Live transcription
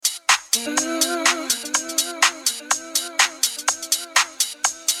Good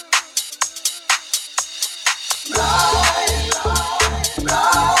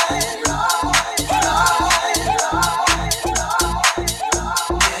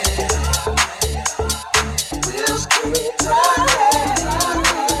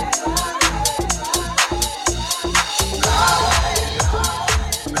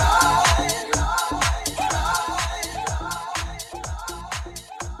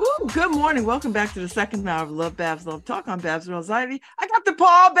morning. Welcome back to the second hour of LoveBabz, LoveTalk. I'm Babz Rawls-Ivy. I got the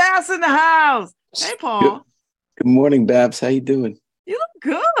Paul Bass in the house. Hey, Paul. Good morning, Babz. How you doing? You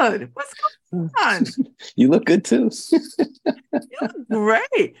look good. What's going on? You look good too. You look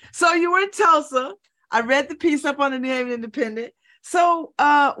great. So you were in Tulsa. I read the piece up on the New Haven Independent. So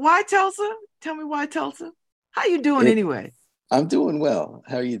why Tulsa? Tell me why Tulsa. How you doing anyway? I'm doing well.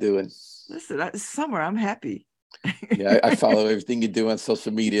 How are you doing? Listen, it's summer. I'm happy. Yeah, I follow everything you do on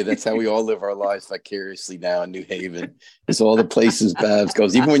social media. That's how we all live our lives vicariously now in New Haven. It's all the places Babz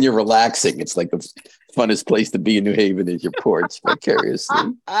goes. Even when you're relaxing, it's like the funnest place to be in New Haven is your porch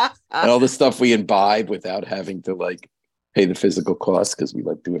vicariously. And all the stuff we imbibe without having to like pay the physical cost because we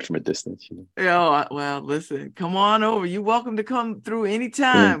like do it from a distance. You know? Oh, well, listen, come on over. You're welcome to come through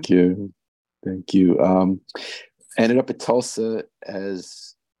anytime. Thank you. Thank you. Ended up at Tulsa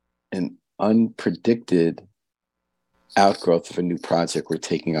as an unpredicted outgrowth of a new project we're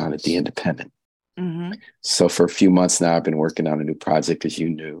taking on at the Independent. Mm-hmm. So for a few months now, I've been working on a new project, as you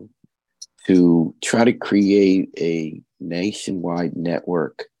knew, to try to create a nationwide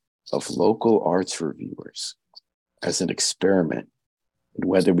network of local arts reviewers as an experiment,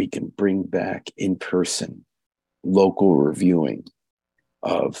 whether we can bring back in-person local reviewing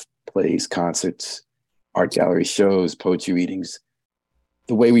of plays, concerts, art gallery shows, poetry readings,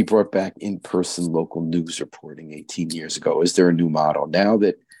 the way we brought back in-person local news reporting 18 years ago. Is there a new model? Now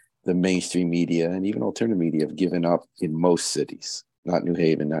that the mainstream media and even alternative media have given up in most cities, not New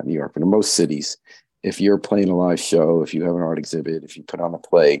Haven, not New York, but in most cities, if you're playing a live show, if you have an art exhibit, if you put on a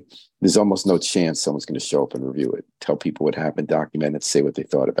play, there's almost no chance someone's going to show up and review it, tell people what happened, document it, say what they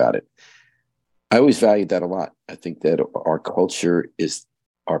thought about it. I always valued that a lot. I think that our culture is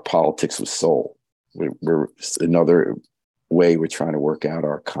our politics with soul. We're another way we're trying to work out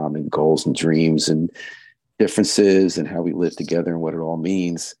our common goals and dreams and differences and how we live together and what it all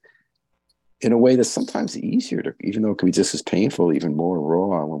means in a way that's sometimes easier to, even though it can be just as painful, even more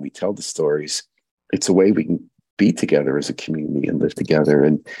raw when we tell the stories. It's a way we can be together as a community and live together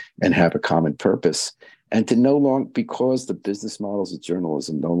and have a common purpose. And to no longer, because the business models of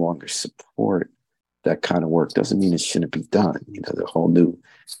journalism no longer support that kind of work, doesn't mean it shouldn't be done. You know, the whole new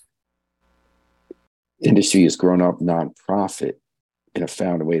industry has grown up nonprofit and have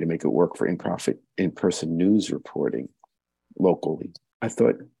found a way to make it work for in-person news reporting locally. I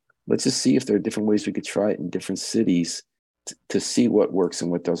thought, let's just see if there are different ways we could try it in different cities to see what works and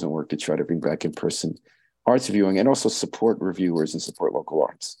what doesn't work, to try to bring back in-person arts reviewing and also support reviewers and support local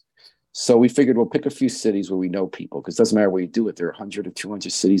arts. So we figured we'll pick a few cities where we know people, because it doesn't matter where you do it. There are 100 or 200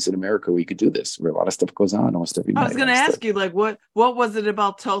 cities in America where you could do this, where a lot of stuff goes on almost every night. I was going to ask you, like, what was it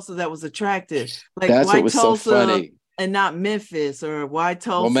about Tulsa that was attractive? Like, that's why what was Tulsa so funny. And not Memphis, or why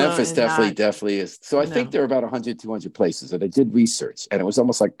Tulsa? Well, Memphis definitely is. So I think there are about 100, 200 places, and I did research, and it was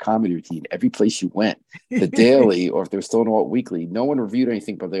almost like a comedy routine. Every place you went, the daily, or if they were still an alt weekly, no one reviewed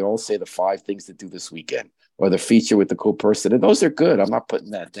anything, but they all say the 5 things to do this weekend, or the feature with the cool person. And those are good. I'm not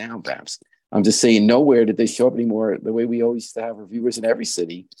putting that down, Babz. I'm just saying nowhere did they show up anymore the way we always used to have reviewers in every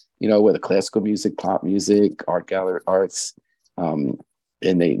city, you know, whether classical music, pop music, art gallery, arts, in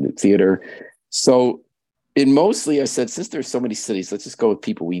the theater. So in mostly, I said, since there's so many cities, let's just go with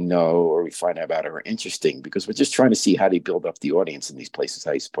people we know or we find out about or are interesting, because we're just trying to see how do you build up the audience in these places,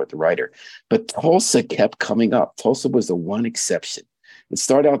 how you support the writer. But Tulsa kept coming up. Tulsa was the one exception. It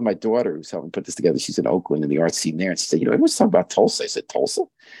started out with my daughter, who's helping put this together. She's in Oakland in the art scene there. And she said, you know, everyone's talking about Tulsa. I said, Tulsa?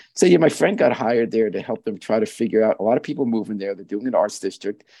 So yeah, my friend got hired there to help them try to figure out, a lot of people moving there. They're doing an arts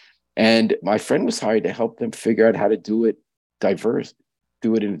district. And my friend was hired to help them figure out how to do it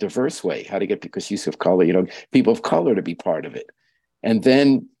in a diverse way, how to get, because she's of color, you know, people of color to be part of it. And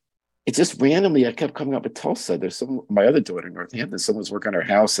then it just randomly, I kept coming up with Tulsa. There's my other daughter in Northampton, someone was working on her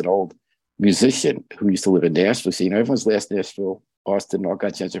house, an old musician who used to live in Nashville. So, you know, everyone's last Nashville, Austin, all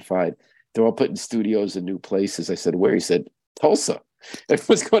got gentrified. They're all putting studios in new places. I said, where? He said, Tulsa.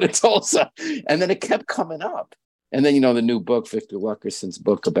 Everyone's going to Tulsa. And then it kept coming up. And then, you know, the new book, Victor Luckerson's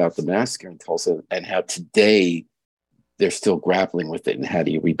book about the massacre in Tulsa, and how today they're still grappling with it. And how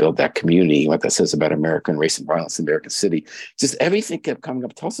do you rebuild that community? What that says about American race and violence in American City. Just everything kept coming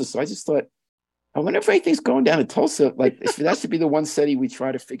up Tulsa. So I just thought, I wonder if anything's going down in Tulsa. Like that should be the one city we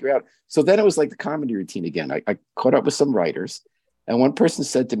try to figure out. So then it was like the comedy routine again. I caught up with some writers, and one person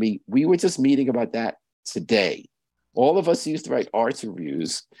said to me, "We were just meeting about that today. All of us used to write arts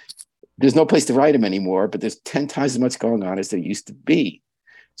reviews. There's no place to write them anymore, but there's 10 times as much going on as there used to be."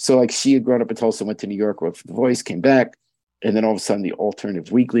 So like she had grown up in Tulsa, went to New York, wrote for The Voice, came back, and then all of a sudden the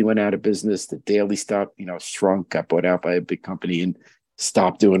Alternative Weekly went out of business. The Daily stopped, shrunk, got bought out by a big company and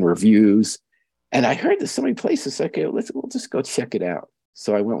stopped doing reviews. And I heard there's so many places. Okay, we'll just go check it out.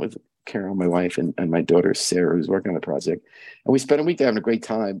 So I went with Carol, my wife, and my daughter Sarah, who's working on the project, and we spent a week there having a great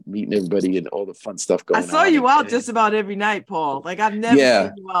time, meeting everybody and all the fun stuff going on. I saw you out just about every night, Paul. Like I've never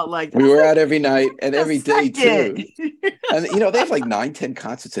seen you out like that. We were out every night and every day too. And they have like 9-10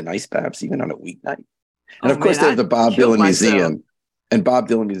 concerts in Ice Babz, even on a weeknight. And of course, they have the Bob Dylan Museum. And Bob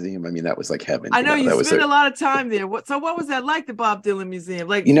Dylan Museum, I mean, that was like heaven. I know you spent a lot of time there. So what was that like, the Bob Dylan Museum?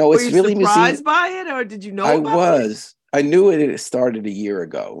 Like, it's were you really surprised by it, or did you know about it? I knew it started a year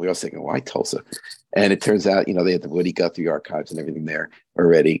ago. We were thinking, why Tulsa? And it turns out, they had the Woody Guthrie archives and everything there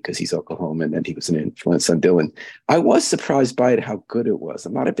already because he's Oklahoman and he was an influence on Dylan. I was surprised by it, how good it was.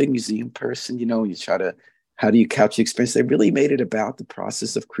 I'm not a big museum person, you try to, how do you capture the experience? They really made it about the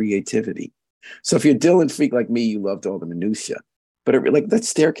process of creativity. So if you're a Dylan freak like me, you loved all the minutia. But like that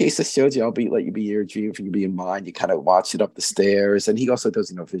staircase I showed you, let you be your dream, for you be in mine. You kind of watch it up the stairs. And he also does,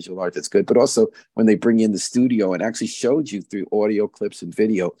 visual art that's good. But also when they bring you in the studio and actually showed you through audio clips and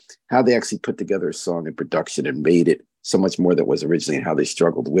video, how they actually put together a song and production and made it so much more than it was originally and how they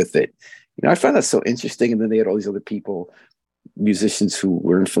struggled with it. I find that so interesting. And then they had all these other people, musicians who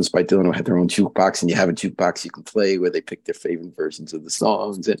were influenced by Dylan, who had their own jukebox, and you have a jukebox you can play where they pick their favorite versions of the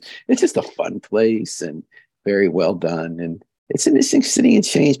songs. And it's just a fun place and very well done. And it's an interesting city and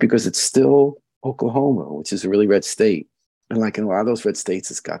change because it's still Oklahoma, which is a really red state. And like in a lot of those red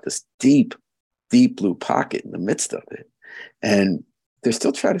states, it's got this deep, deep blue pocket in the midst of it. And they're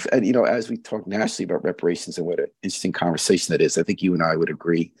still trying to, as we talk nationally about reparations and what an interesting conversation that is, I think you and I would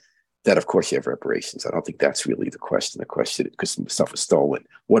agree that, of course, you have reparations. I don't think that's really the question. The question, because some stuff is stolen,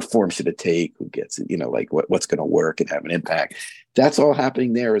 what form should it take? Who gets it? Like what's going to work and have an impact? That's all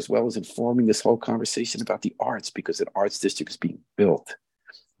happening there, as well as informing this whole conversation about the arts, because an arts district is being built,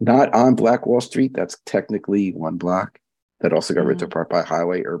 not on Black Wall Street. That's technically one block. That also got ripped apart by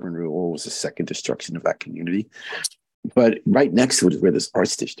highway. Urban renewal was the second destruction of that community. But right next to it is where this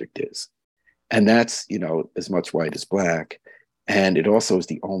arts district is. And that's, as much white as black. And it also is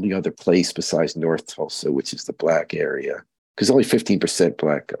the only other place besides North Tulsa, which is the black area, because only 15%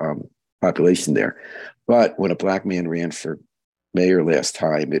 black population there. But when a black man ran for mayor last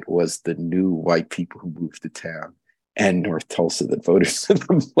time, it was the new white people who moved to town and North Tulsa that voted for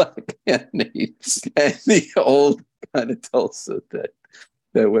the black candidates, and the old kind of Tulsa that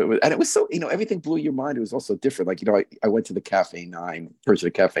went with. And it was so, everything blew your mind. It was also different. Like, I went to the Cafe 9, purchased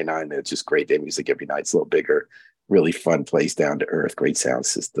a Cafe 9. It's just great day music every night. It's a little bigger. Really fun place, down to earth, great sound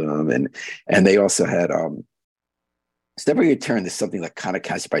system. And they also had it's never your turn. There's something that kind of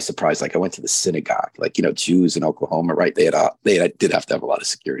catch you by surprise. Like I went to the synagogue, like, Jews in Oklahoma, right? They did have to have a lot of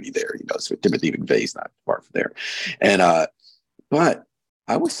security there, so Timothy McVeigh's not far from there. And but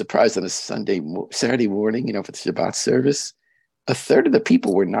I was surprised on a Saturday morning, for the Shabbat service, a third of the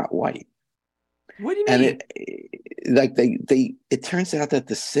people were not white. What do you mean? And it turns out that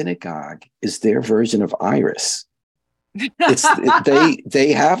the synagogue is their version of Iris.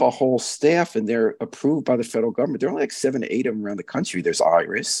 They have a whole staff and they're approved by the federal government. There are only like 7 to 8 of them around the country. There's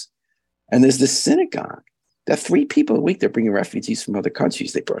Iris and there's the synagogue. There are 3 people a week. They're bringing refugees from other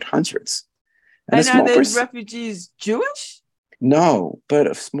countries. They brought hundreds. And are those refugees Jewish? No, but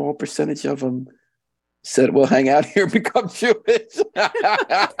a small percentage of them said, "We'll hang out here and become Jewish."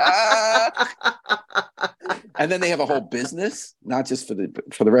 And then they have a whole business, not just for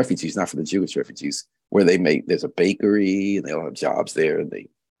the refugees, not for the Jewish refugees, where there's a bakery and they all have jobs there, and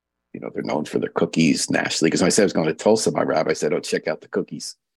they're known for their cookies nationally. Because when I said I was going to Tulsa, my rabbi said, "Oh, check out the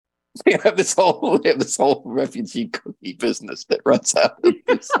cookies." They have this whole refugee cookie business that runs out of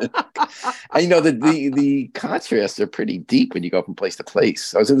this. And the contrasts are pretty deep when you go from place to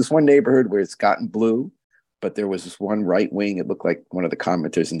place. I was in this one neighborhood where it's gotten blue, but there was this one right wing. It looked like one of the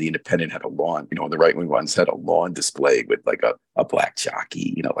commenters in the Independent had a lawn. The right wing ones had a lawn display with like a black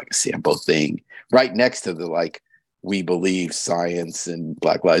jockey, like a sample thing, right next to the like "We Believe" science and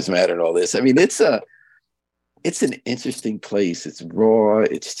Black Lives Matter and all this. I mean, it's an interesting place. It's raw,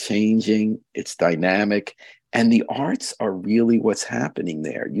 it's changing, it's dynamic. And the arts are really what's happening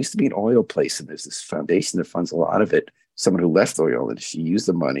there. It used to be an oil place, and there's this foundation that funds a lot of it. Someone who left oil, and she used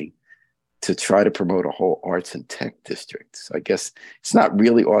the money to try to promote a whole arts and tech district. So I guess it's not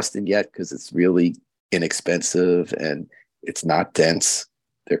really Austin yet because it's really inexpensive and it's not dense.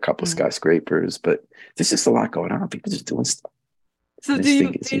 There are a couple of skyscrapers, but there's just a lot going on. People just doing stuff. So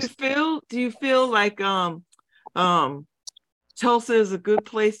do you feel like Tulsa is a good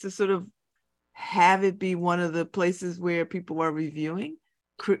place to sort of have it be one of the places where people are reviewing?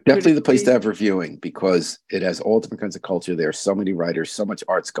 Definitely the place to have reviewing because it has all different kinds of culture. There are so many writers, so much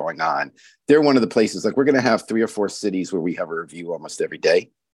art's going on. They're one of the places, like we're going to have 3 or 4 cities where we have a review almost every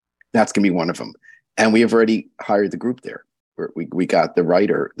day. That's going to be one of them. And we have already hired the group there. We got the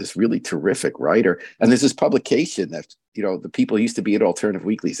writer, this really terrific writer. And there's this publication that, you know, the people used to be at Alternative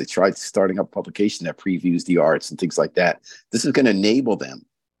Weeklies. They tried starting up a publication that previews the arts and things like that. This is going to enable them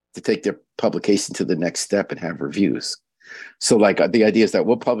to take their publication to the next step and have reviews. So like the idea is that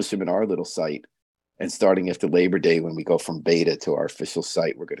we'll publish them in our little site, and starting after Labor Day, when we go from beta to our official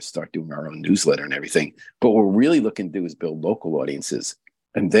site, we're going to start doing our own newsletter and everything. But what we're really looking to do is build local audiences.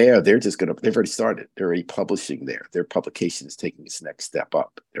 And they've already started. They're already publishing there. Their publication is taking its next step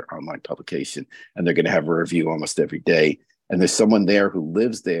up, their online publication. And they're going to have a review almost every day. And there's someone there who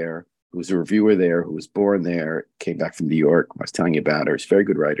lives there, who's a reviewer there, who was born there, came back from New York. I was telling you about her. She's a very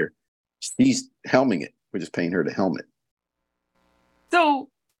good writer. She's helming it. We're just paying her to helm it.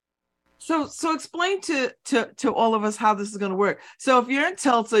 So explain to all of us how this is going to work. So if you're in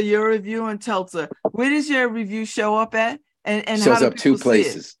Tulsa, you're a reviewer in Tulsa. Where does your review show up at? And it shows up 2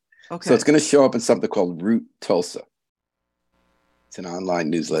 places. Okay. So it's going to show up in something called Root Tulsa. It's an online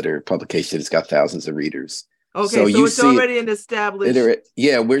newsletter publication. It's got thousands of readers. Okay, so it's already an established.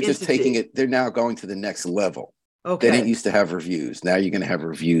 We're just taking it. They're now going to the next level. Okay. They didn't used to have reviews. Now you're going to have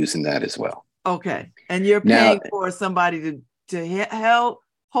reviews in that as well. Okay, and you're paying for somebody to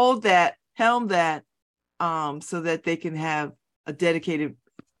helm that, so that they can have a dedicated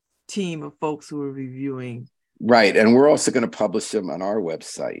team of folks who are reviewing. Right, and we're also going to publish them on our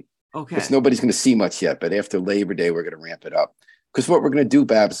website. Okay. Because nobody's going to see much yet, but after Labor Day, we're going to ramp it up. Because what we're going to do,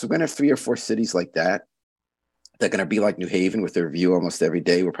 Babz, we're going to have 3 or 4 cities like that. They're going to be like New Haven with their review almost every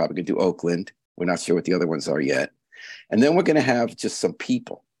day. We're probably going to do Oakland. We're not sure what the other ones are yet. And then we're going to have just some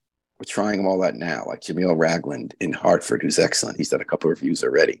people. We're trying them all out now, like Jamil Ragland in Hartford, who's excellent. He's done a couple of reviews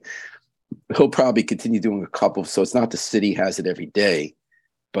already. He'll probably continue doing a couple. So it's not the city has it every day,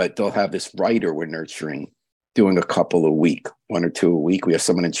 but they'll have this writer we're nurturing doing a couple a week, 1 or 2 a week. We have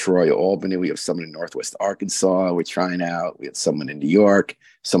someone in Troy, Albany. We have someone in Northwest Arkansas we're trying out. We have someone in New York,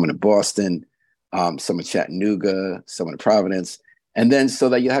 someone in Boston, someone in Chattanooga, someone in Providence. And then so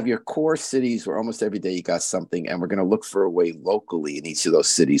that you have your core cities where almost every day you got something. And we're going to look for a way locally in each of those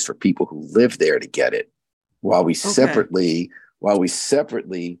cities for people who live there to get it, while we separately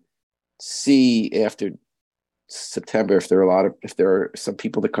see after September if there are some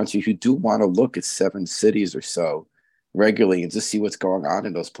people in the country who do want to look at 7 cities or so regularly and just see what's going on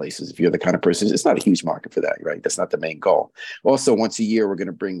in those places. If you're the kind of person, it's not a huge market for that, right? That's not the main goal. Also, once a year,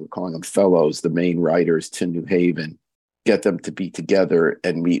 we're calling them fellows, the main writers, to New Haven, get them to be together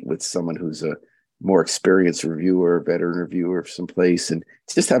and meet with someone who's a more experienced reviewer, veteran reviewer someplace, and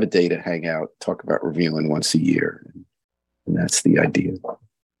just have a day to hang out, talk about reviewing once a year. And that's the idea.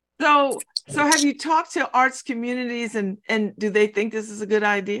 So have you talked to arts communities and do they think this is a good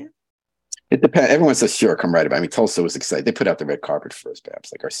idea? It depends. Everyone says, sure, come right about it. I mean, Tulsa was excited. They put out the red carpet for us,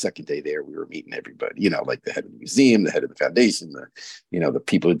 Babz. Like our second day there, we were meeting everybody, like the head of the museum, the head of the foundation, the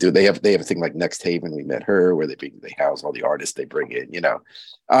people who do, they have a thing like Next Haven. We met her where they house all the artists they bring in,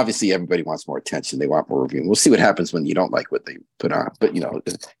 obviously everybody wants more attention. They want more review. We'll see what happens when you don't like what they put on, but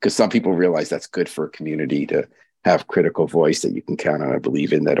because some people realize that's good for a community to have critical voice that you can count on, I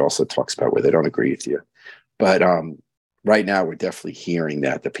believe in, that also talks about where they don't agree with you. But, right now, we're definitely hearing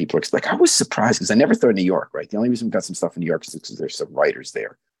that people are like, I was surprised because I never thought New York, right? The only reason we got some stuff in New York is because there's some writers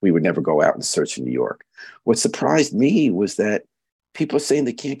there. We would never go out and search in New York. What surprised me was that people are saying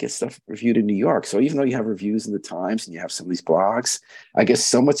they can't get stuff reviewed in New York. So even though you have reviews in the Times and you have some of these blogs, I guess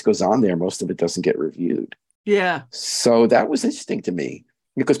so much goes on there. Most of it doesn't get reviewed. Yeah. So that was interesting to me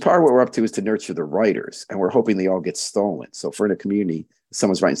because part of what we're up to is to nurture the writers, and we're hoping they all get stolen. So if we're in a community,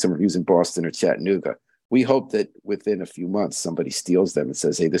 someone's writing some reviews in Boston or Chattanooga, we hope that within a few months, somebody steals them and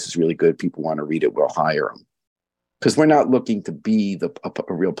says, hey, this is really good. People want to read it. We'll hire them. Because we're not looking to be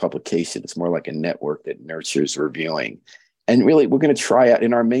a real publication. It's more like a network that nurtures reviewing. And really, we're going to try out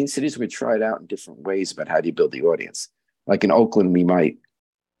in our main cities, we're going to try it out in different ways about how do you build the audience. Like in Oakland, we might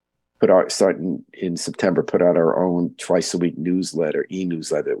starting in September, put out our own twice a week e-newsletter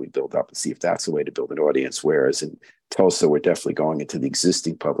that we build up and see if that's a way to build an audience. Whereas in Tulsa, we're definitely going into the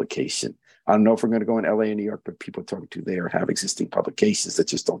existing publication. I don't know if we're going to go in LA and New York, but people talking to there have existing publications that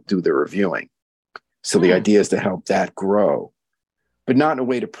just don't do the reviewing. So the idea is to help that grow, but not in a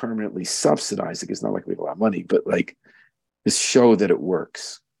way to permanently subsidize it. It's not like we have a lot of money, but like just show that it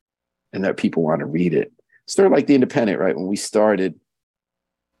works and that people want to read it. Sort of like the Independent, right? When we started,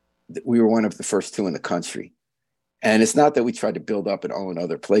 we were one of the first two in the country. And it's not that we tried to build up and own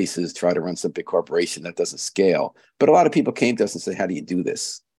other places, try to run some big corporation that doesn't scale. But a lot of people came to us and said, how do you do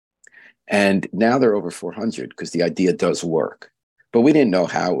this? And now they're over 400 because the idea does work. But we didn't know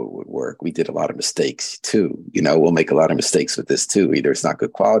how it would work. We did a lot of mistakes too. You know, we'll make a lot of mistakes with this too. Either it's not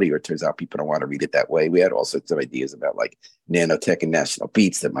good quality or it turns out people don't want to read it that way. We had all sorts of ideas about like nanotech and national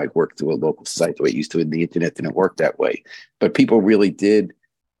beats that might work through a local site the way it used to, and the internet didn't work that way. But people really did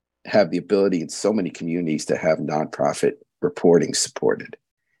have the ability in so many communities to have nonprofit reporting supported.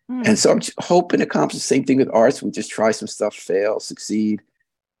 And so I'm hoping to accomplish the same thing with arts. We just try some stuff, fail, succeed,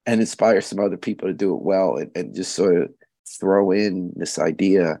 and inspire some other people to do it well, and just sort of throw in this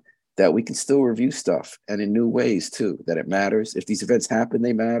idea that we can still review stuff and in new ways too, that it matters. If these events happen,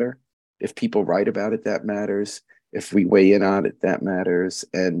 they matter. If people write about it, that matters. If we weigh in on it, that matters.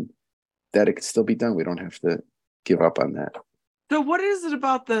 And that it can still be done. We don't have to give up on that. So what is it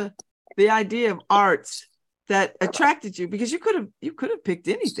about the idea of arts that attracted you? Because you could have picked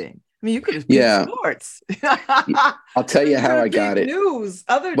anything. I mean, you could have picked sports. I'll tell you how I got it. News,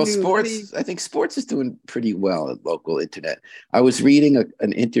 news. Sports. I think sports is doing pretty well at local internet. I was reading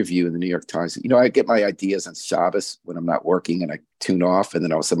an interview in the New York Times. You know, I get my ideas on Shabbos when I'm not working, and I tune off, and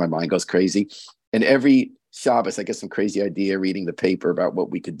then all of a sudden my mind goes crazy. And every Shabbos, I get some crazy idea reading the paper about what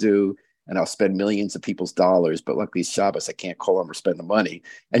we could do. And I'll spend millions of people's dollars, but luckily it's Shabbos, I can't call them or spend the money.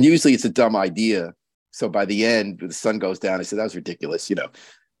 And usually it's a dumb idea. So by the end, the sun goes down. I said, that was ridiculous, you know.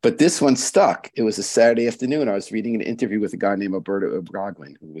 But this one stuck. It was a Saturday afternoon. I was reading an interview with a guy named Alberto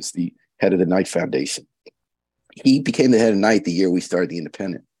Obrogling, who was the head of the Knight Foundation. He became the head of Knight the year we started the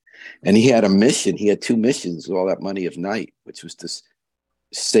Independent. And he had a mission. He had two missions with all that money of Knight, which was to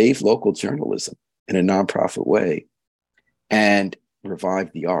save local journalism in a nonprofit way and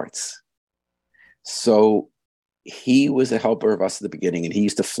revive the arts. So he was a helper of us at the beginning, and he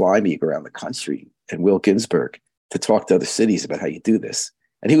used to fly me around the country and Will Ginsburg to talk to other cities about how you do this.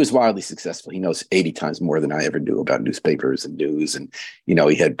 And he was wildly successful. He knows 80 times more than I ever knew about newspapers and news. And, you know,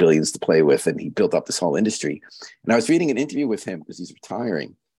 he had billions to play with, and he built up this whole industry. And I was reading an interview with him because he's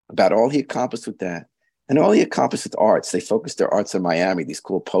retiring about all he accomplished with that and all he accomplished with arts. They focused their arts in Miami, these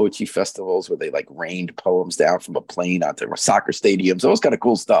cool poetry festivals where they like rained poems down from a plane onto soccer stadiums, all this kind of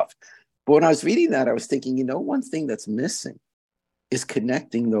cool stuff. But when I was reading that, I was thinking, you know, one thing that's missing is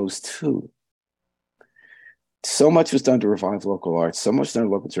connecting those two. So much was done to revive local arts, so much done to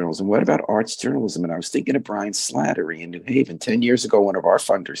local journalism. What about arts journalism? And I was thinking of Brian Slattery in New Haven. 10 years ago, one of our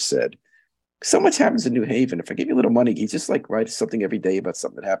funders said, so much happens in New Haven. If I give you a little money, you just like write something every day about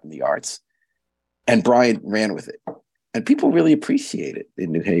something that happened in the arts. And Brian ran with it. And people really appreciate it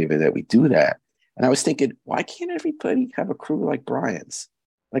in New Haven that we do that. And I was thinking, why can't everybody have a crew like Brian's?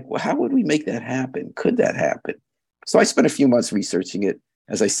 Like, well, how would we make that happen? Could that happen? So I spent a few months researching it.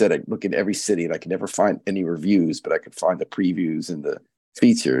 As I said, I look at every city and I could never find any reviews, but I could find the previews and the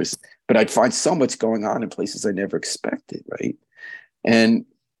features. But I'd find so much going on in places I never expected, right? And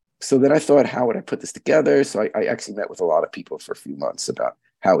so then I thought, how would I put this together? So I actually met with a lot of people for a few months about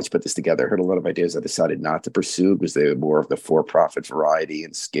how would you put this together. I heard a lot of ideas I decided not to pursue because they were more of the for-profit variety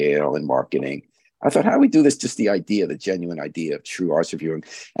and scale and marketing. I thought, how do we do this? Just the idea, the genuine idea of true arts reviewing,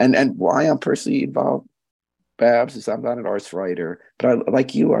 and why I'm personally involved, Babz, is I'm not an arts writer, but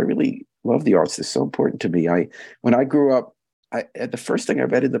like you, I really love the arts. They're so important to me. When I grew up, the first thing I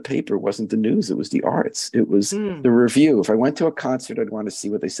read in the paper wasn't the news. It was the arts. It was the review. If I went to a concert, I'd want to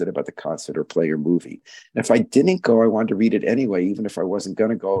see what they said about the concert or play or movie. And if I didn't go, I wanted to read it anyway, even if I wasn't going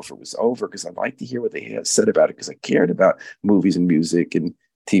to go, if it was over, because I'd like to hear what they had said about it, because I cared about movies and music and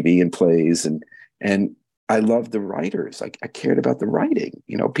TV and plays. And I loved the writers. I cared about the writing.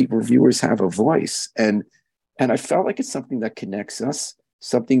 You know, reviewers have a voice. And I felt like it's something that connects us,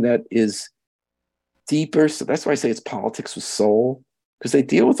 something that is deeper. So that's why I say it's politics with soul, because they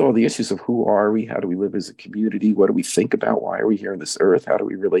deal with all the issues of who are we? How do we live as a community? What do we think about? Why are we here on this earth? How do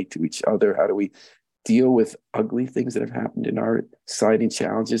we relate to each other? How do we deal with ugly things that have happened in our society and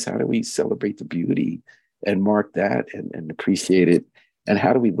challenges? How do we celebrate the beauty and mark that and appreciate it? And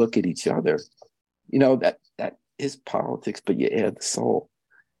how do we look at each other? You know, that is politics, but you add the soul.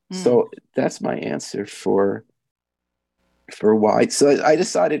 So that's my answer for why. So I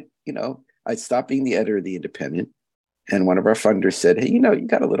decided, you know, I'd stop being the editor of the Independent. And one of our funders said, hey, you know, you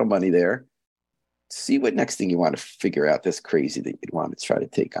got a little money there. see what next thing you want to figure out that's crazy that you'd want to try to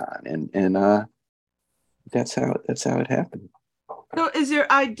take on. And that's how it happened. So is your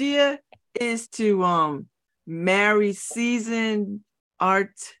idea is to marry seasoned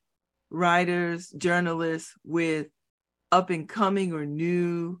art writers, journalists with up and coming or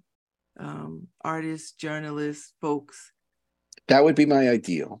new artists, journalists, folks? That would be my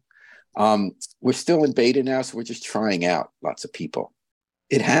ideal. We're still in beta now, so we're just trying out lots of people.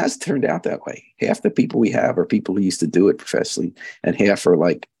 It has turned out that way. Half the people we have are people who used to do it professionally, and half are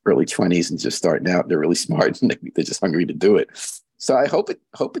like early 20s and just starting out. They're really smart and they're just hungry to do it. So I hope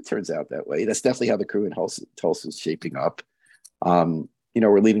it turns out that way. That's definitely how the crew in Tulsa is shaping up.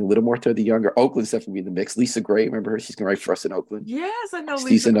 We're leaning a little more to the younger. Oakland's definitely in the mix. Lisa Gray, remember her? She's going to write for us in Oakland. Yes, I know She's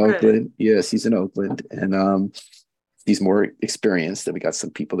Lisa in Gray. Oakland. Yeah, she's in Oakland. And she's more experienced. And we got some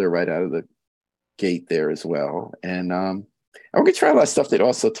people there right out of the gate there as well. And we're going to try a lot of stuff that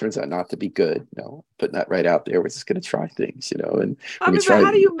also turns out not to be good. Putting that right out there. We're just going to try things, and but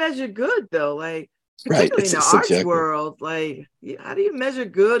how do you measure good though? Like, particularly in the arts world, like, how do you measure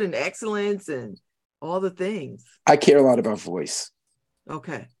good and excellence and all the things? I care a lot about voice.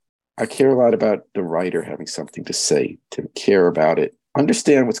 Okay. I care a lot about the writer having something to say, to care about it,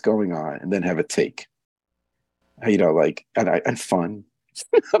 understand what's going on, and then have a take. And fun.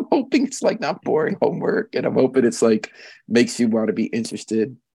 I'm hoping it's like not boring homework, and I'm hoping it's like makes you want to be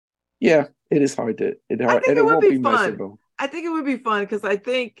interested. Yeah, it is hard to. It won't be fun. measurable. I think it would be fun because I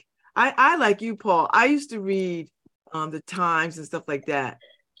think I like you, Paul. I used to read the Times and stuff like that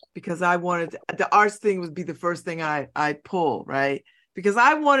because I wanted the arts thing would be the first thing I'd pull, right? Because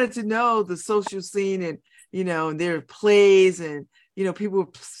I wanted to know the social scene and and their plays and people were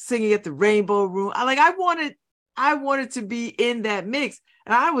singing at the Rainbow Room. I wanted to be in that mix.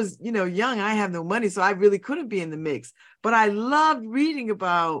 And I was, young, I have no money, so I really couldn't be in the mix. But I loved reading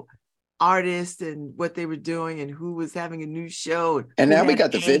about artists and what they were doing and who was having a new show. And now we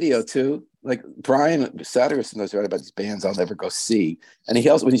got the video too. Like Brian Satterson knows right about these bands I'll never go see. And he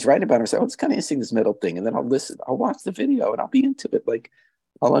also, when he's writing about it, I say, it's kind of interesting, this metal thing. And then I'll listen, I'll watch the video and I'll be into it. Like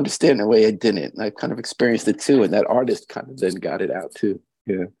I'll understand the way I didn't. And I've kind of experienced it too. And that artist kind of then got it out too.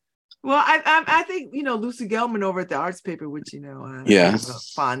 Yeah. Well, I think, Lucy Gelman over at the Arts Paper, which, I have a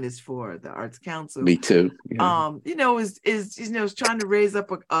fondness for the Arts Council. Me too. Yeah. Is trying to raise up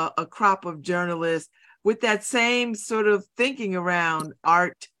a crop of journalists with that same sort of thinking around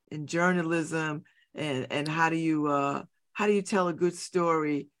art and journalism and how do you tell a good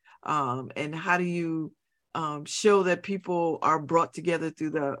story and how do you show that people are brought together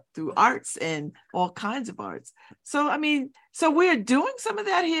through arts and all kinds of arts. So we're doing some of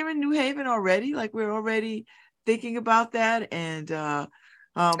that here in New Haven already. Like we're already thinking about that. And I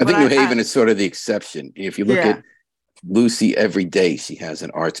think New Haven is sort of the exception. If you look at Lucy, every day she has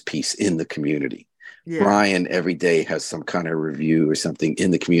an arts piece in the community. Yeah. Brian every day has some kind of review or something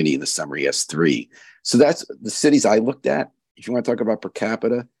in the community. In the summer he has 3. So that's the cities I looked at. If you want to talk about per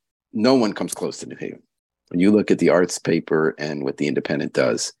capita, no one comes close to New Haven. When you look at the Arts Paper and what the Independent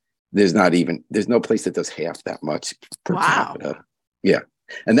does, there's no place that does half that much per capita. Yeah.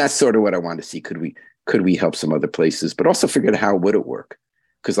 And that's sort of what I want to see. Could we help some other places, but also figure out how would it work?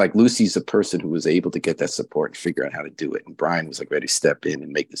 Because like Lucy's a person who was able to get that support and figure out how to do it. And Brian was like ready to step in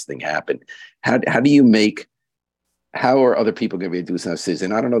and make this thing happen. How are other people going to be able to do this?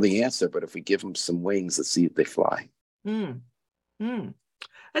 And I don't know the answer, but if we give them some wings, let's see if they fly. And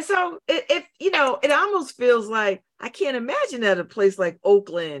so it almost feels like I can't imagine that a place like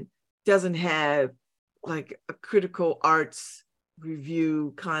Oakland doesn't have like a critical arts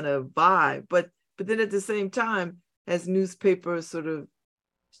review kind of vibe. But then at the same time, as newspapers sort of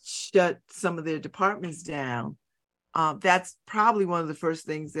shut some of their departments down, that's probably one of the first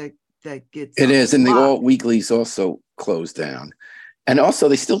things that gets it is. And the alt weeklies also closed down. And also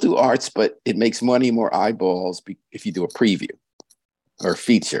they still do arts, but it makes money, more eyeballs if you do a preview or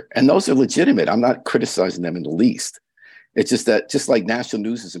feature. And those are legitimate. I'm not criticizing them in the least. It's just that, just like national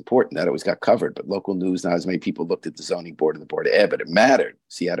news is important, that always got covered, but local news, not as many people looked at the zoning board and the board of ed, but it mattered.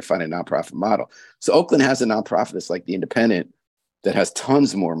 So you had to find a nonprofit model. So Oakland has a nonprofit that's like the Independent that has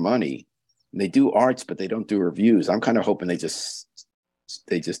tons more money. And they do arts, but they don't do reviews. I'm kind of hoping they just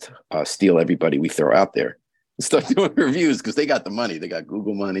steal everybody we throw out there and start doing reviews because they got the money. They got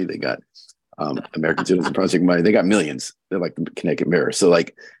Google money. They got American Journalism Project money. They got millions. They're like the Connecticut Mirror. So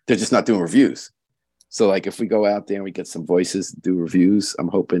like, they're just not doing reviews. So like, if we go out there and we get some voices to do reviews, I'm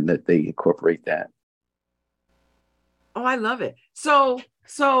hoping that they incorporate that. Oh, I love it. So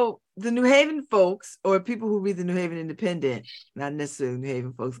the New Haven folks, or people who read the New Haven Independent, not necessarily New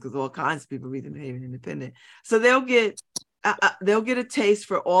Haven folks, because all kinds of people read the New Haven Independent. So they'll get a taste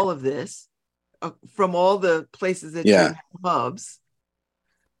for all of this. from all the places that you have hubs.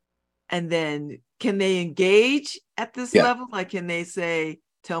 And then can they engage at this level? Like, can they say,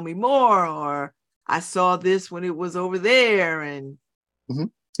 tell me more, or I saw this when it was over there? And yeah,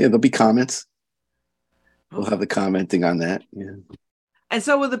 there'll be comments. We'll have the commenting on that. Yeah. And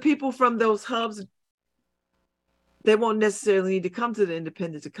so with the people from those hubs, they won't necessarily need to come to the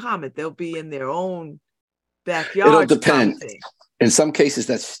Independent to comment. They'll be in their own backyard. It'll depend. Commenting. In some cases,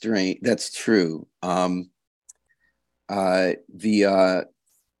 that's strange. That's true. I'm not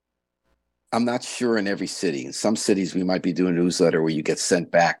sure in every city. In some cities, we might be doing a newsletter where you get sent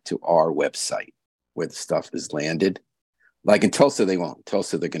back to our website where the stuff is landed. Like in Tulsa, they won't.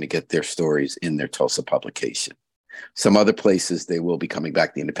 Tulsa, they're going to get their stories in their Tulsa publication. Some other places, they will be coming back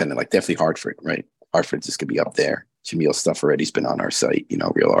to the Independent, like definitely Hartford, right? Hartford's just going to be up there. Jamil's stuff already has been on our site,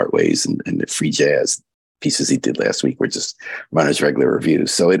 Real Art Ways and the Free Jazz pieces he did last week were just run as regular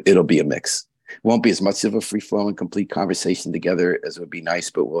reviews. So it'll be a mix. It won't be as much of a free-flowing, complete conversation together as would be nice,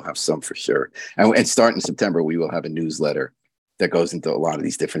 but we'll have some for sure. And starting in September, we will have a newsletter that goes into a lot of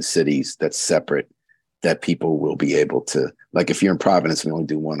these different cities that's separate, that people will be able to, like if you're in Providence, we only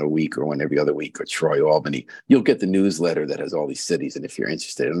do one a week or one every other week, or Troy, Albany, you'll get the newsletter that has all these cities. And if you're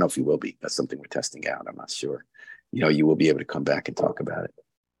interested, I don't know if you will be, that's something we're testing out. I'm not sure. You will be able to come back and talk about it.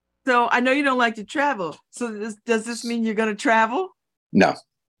 So I know you don't like to travel. So does this mean you're going to travel? No.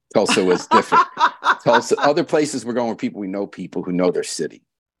 Tulsa was different. Tulsa, other places we're going with people who know their city.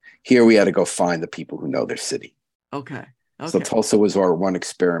 Here we had to go find the people who know their city. Okay. So Tulsa was our one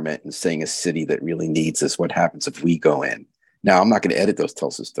experiment in saying a city that really needs us. What happens if we go in? Now, I'm not going to edit those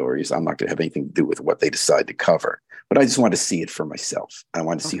Tulsa stories. I'm not going to have anything to do with what they decide to cover. But I just want to see it for myself. I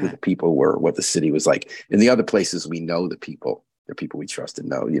want to see who the people were, what the city was like. In the other places, we know the people. They're people we trust and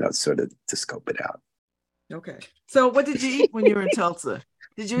know, sort of to scope it out. Okay. So what did you eat when you were in Tulsa?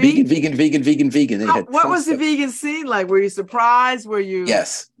 Did you eat? Vegan. They had what was the vegan scene like? Were you surprised? Were you?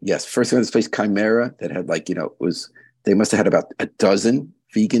 Yes. First, we went to this place, Chimera, that had they must have had about a dozen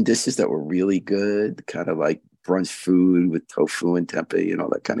vegan dishes that were really good, kind of like brunch food with tofu and tempeh and all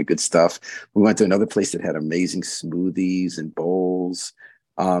that kind of good stuff. We went to another place that had amazing smoothies and bowls.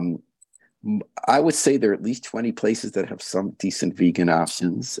 I would say there are at least 20 places that have some decent vegan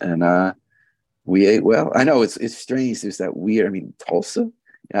options. And we ate well. I know it's strange. There's that weird, Tulsa,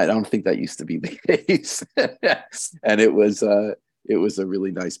 I don't think that used to be the case. And it was a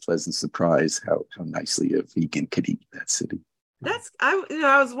really nice, pleasant surprise how nicely a vegan could eat in that city.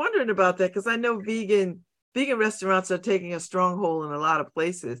 I was wondering about that because I know vegan restaurants are taking a stronghold in a lot of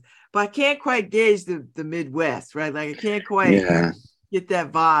places, but I can't quite gauge the Midwest, right? Like I can't quite get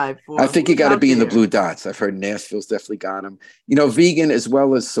that vibe. I think you got to be in the blue dots. I've heard Nashville's definitely got them. Vegan as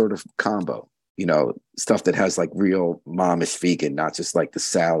well as sort of combo. Stuff that has like real momish vegan, not just like the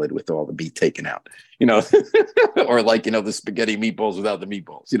salad with all the meat taken out, or like, the spaghetti meatballs without the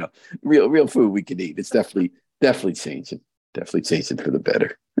meatballs, real food we can eat. It's definitely changing for the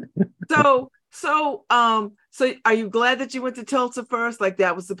better. So are you glad that you went to Tulsa first? Like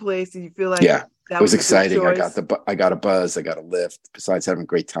that was the place and you feel like that was exciting. I got a buzz, I got a lift. Besides having a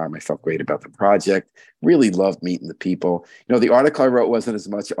great time, I felt great about the project. Really loved meeting the people. The article I wrote wasn't as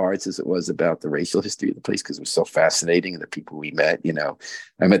much arts as it was about the racial history of the place because it was so fascinating and the people we met.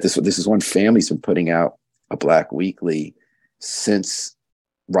 I met this is one family's been putting out a Black weekly since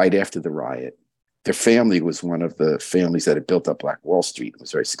right after the riot. Their family was one of the families that had built up Black Wall Street and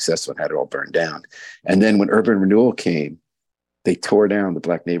was very successful and had it all burned down. And then when urban renewal came, they tore down the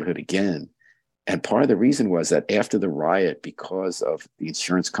Black neighborhood again. And part of the reason was that after the riot, because of the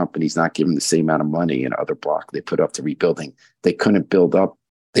insurance companies not giving the same amount of money in other block they put up to rebuilding, they couldn't build up.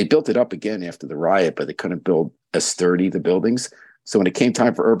 They built it up again after the riot, but they couldn't build as sturdy the buildings. So when it came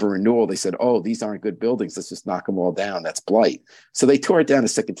time for urban renewal, they said, oh, these aren't good buildings. Let's just knock them all down. That's blight. So they tore it down a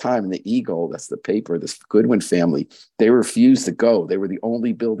second time. And the Eagle, that's the paper, this Goodwin family, they refused to go. They were the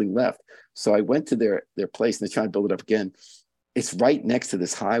only building left. So I went to their place and they're trying to build it up again. It's right next to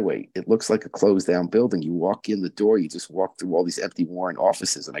this highway. It looks like a closed down building. You walk in the door, you just walk through all these empty Warren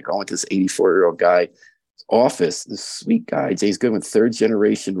offices. And I go into this 84-year-old guy office, this sweet guy, James Goodwin, third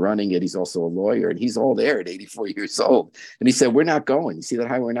generation running it. He's also a lawyer and he's all there at 84 years old. And he said, we're not going. You see that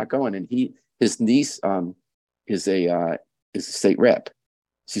highway? We're not going. And his niece is a state rep.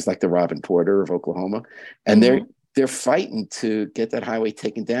 She's like the Robin Porter of Oklahoma. And they're fighting to get that highway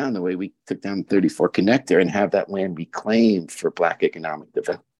taken down the way we took down the 34 connector and have that land reclaimed for Black economic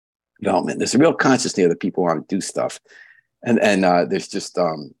development. There's a real consciousness that people want to do stuff. And there's just,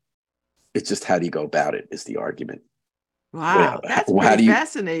 it's just how do you go about it is the argument. Wow, that's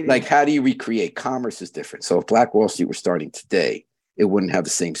fascinating. Like, how do you recreate? Commerce is different. So if Black Wall Street were starting today, it wouldn't have the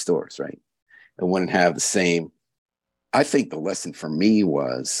same stores, right? It wouldn't have the same. I think the lesson for me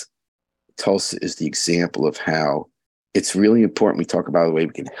was Tulsa is the example of how it's really important. We talk about the way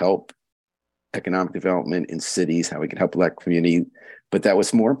we can help economic development in cities, how we can help Black community, but that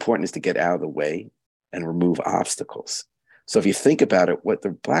what's more important is to get out of the way and remove obstacles. So if you think about it, what the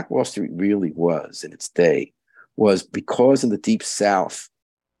Black Wall Street really was in its day was because in the Deep South,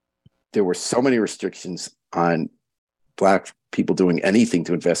 there were so many restrictions on Black people doing anything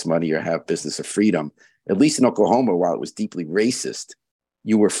to invest money or have business or freedom. At least in Oklahoma, while it was deeply racist,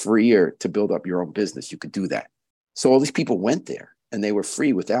 you were freer to build up your own business. You could do that. So all these people went there and they were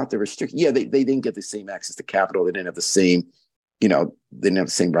free without the restriction. Yeah, they didn't get the same access to capital. They didn't have the same, they didn't have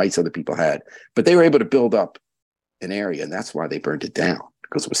the same rights other people had, but they were able to build up an area. And that's why they burned it down,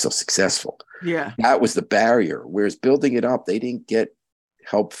 because it was so successful. Yeah. That was the barrier. Whereas building it up, they didn't get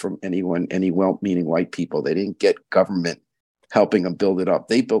help from anyone, any well-meaning white people. They didn't get government helping them build it up.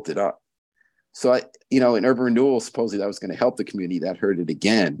 They built it up. So in urban renewal, supposedly that was going to help the community. That hurt it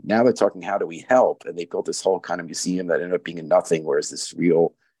again. Now they're talking, how do we help? And they built this whole kind of museum that ended up being a nothing, whereas this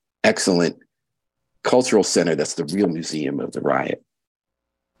real excellent cultural center, that's the real museum of the riot,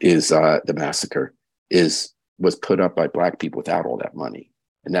 is the massacre, was put up by Black people without all that money.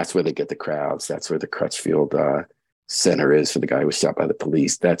 And that's where they get the crowds. That's where the Crutchfield Center is for the guy who was shot by the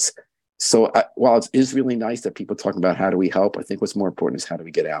police. While it is really nice that people talk about how do we help, I think what's more important is how do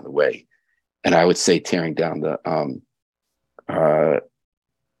we get out of the way. And I would say tearing down I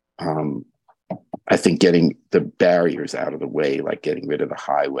think getting the barriers out of the way, like getting rid of the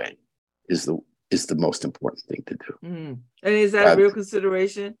highway, is the most important thing to do. Mm. And is that a real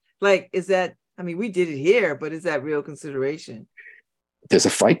consideration? Like, is that, we did it here, but is that real consideration? There's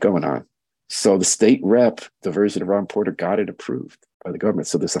a fight going on. So the state rep, the version of Ron Porter, got it approved by the government.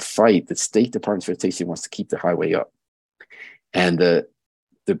 So there's a fight. The State Department of Transportation wants to keep the highway up. And the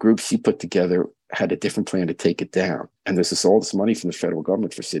group she put together had a different plan to take it down. And there's all this money from the federal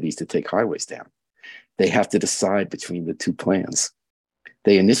government for cities to take highways down. They have to decide between the two plans.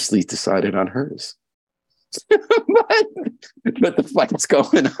 They initially decided on hers. but the fight's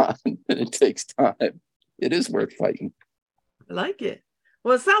going on and it takes time. It is worth fighting. I like it.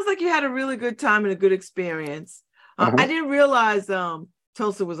 Well, it sounds like you had a really good time and a good experience. I didn't realize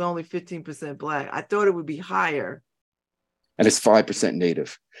Tulsa was only 15% Black. I thought it would be higher. And it's 5%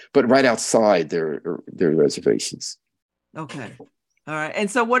 Native. But right outside, there are reservations. Okay. All right. And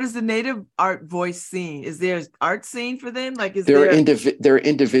so what is the Native art voice scene? Is there an art scene for them? Like, there are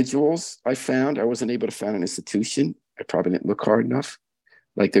individuals I found. I wasn't able to find an institution. I probably didn't look hard enough.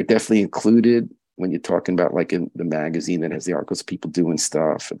 Like, they're definitely included when you're talking about, like, in the magazine that has the articles, people doing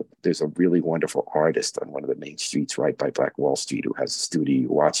stuff. There's a really wonderful artist on one of the main streets right by Black Wall Street who has a studio. You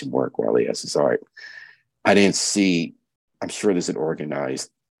watch him work while he has his art. I didn't see, I'm sure there's an organized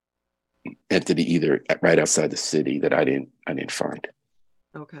entity either right outside the city that I didn't find.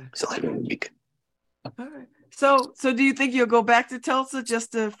 Okay. So later in the week. All right. So do you think you'll go back to Tulsa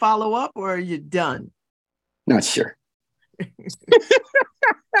just to follow up, or are you done? Not sure.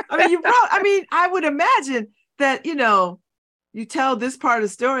 I would imagine that, you tell this part of the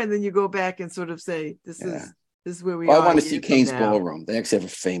story and then you go back and sort of say, this is where we are. I want to see Kane's Ballroom. They actually have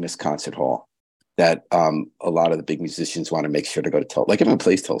a famous concert hall that a lot of the big musicians want to make sure to go to Tulsa. Like, everyone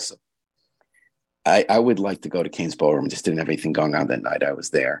plays Tulsa. I would like to go to Kane's Ballroom. Just didn't have anything going on that night. I was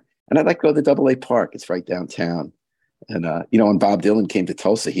there. And I'd like to go to the AA Park. It's right downtown. And, when Bob Dylan came to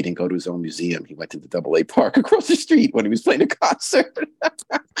Tulsa, he didn't go to his own museum. He went to the AA Park across the street when he was playing a concert.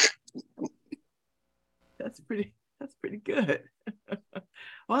 That's pretty good.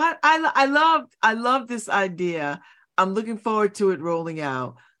 Well, I love this idea. I'm looking forward to it rolling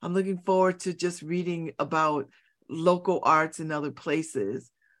out. I'm looking forward to just reading about local arts in other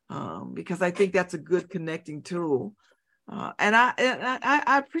places, because I think that's a good connecting tool. And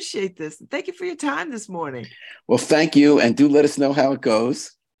I appreciate this. Thank you for your time this morning. Well, thank you. And do let us know how it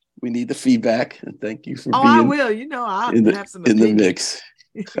goes. We need the feedback. And thank you for being I will. I'll have some opinions. In the mix.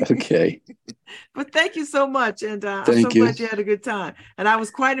 Okay. But thank you so much. And I'm so glad you had a good time. And I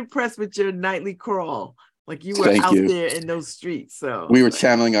was quite impressed with your nightly crawl. Like, you were out there in those streets. So we were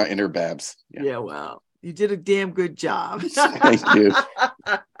channeling our inner Babz. Yeah, well, you did a damn good job. Thank you.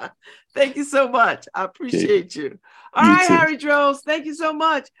 Thank you so much. I appreciate you. All right, too. Harry Droz, thank you so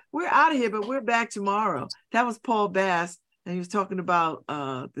much. We're out of here, but we're back tomorrow. That was Paul Bass, and he was talking about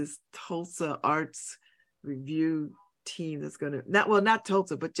this Tulsa Arts Review team that's going to, not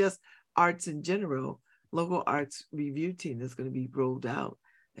Tulsa, but just arts in general, local arts review team that's going to be rolled out.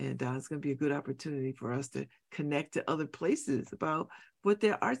 And it's going to be a good opportunity for us to connect to other places about what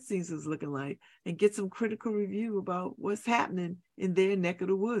their art scenes is looking like and get some critical review about what's happening in their neck of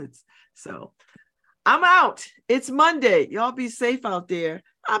the woods. So I'm out. It's Monday. Y'all be safe out there.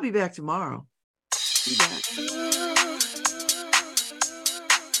 I'll be back tomorrow. Be back.